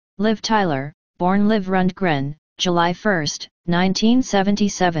Liv Tyler, born Liv Rundgren, July 1,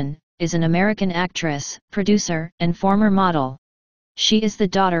 1977, is an American actress, producer, and former model. She is the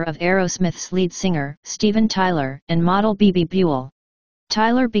daughter of Aerosmith's lead singer, Steven Tyler, and model Bebe Buell.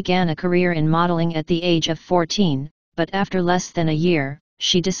 Tyler began a career in modeling at the age of 14, but after less than a year,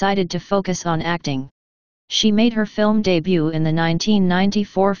 she decided to focus on acting. She made her film debut in the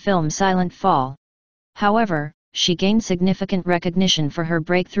 1994 film Silent Fall. However, she gained significant recognition for her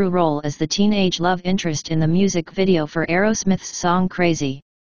breakthrough role as the teenage love interest in the music video for Aerosmith's song Crazy.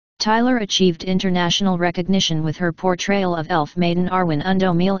 Tyler achieved international recognition with her portrayal of elf maiden Arwen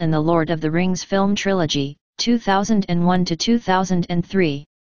Undómiel in the Lord of the Rings film trilogy, 2001 to 2003.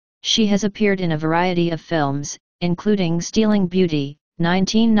 She has appeared in a variety of films, including Stealing Beauty,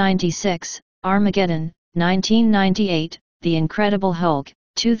 1996, Armageddon, 1998, The Incredible Hulk,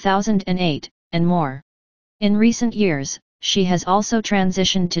 2008, and more. In recent years, she has also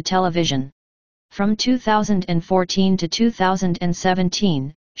transitioned to television. From 2014 to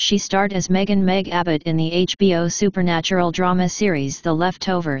 2017, she starred as Megan Meg Abbott in the HBO supernatural drama series The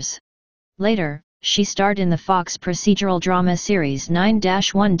Leftovers. Later, she starred in the Fox procedural drama series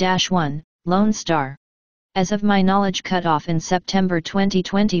 9-1-1, Lone Star. As of my knowledge cutoff in September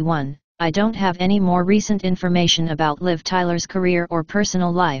 2021, I don't have any more recent information about Liv Tyler's career or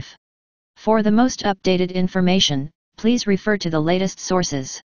personal life. For the most updated information, please refer to the latest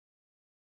sources.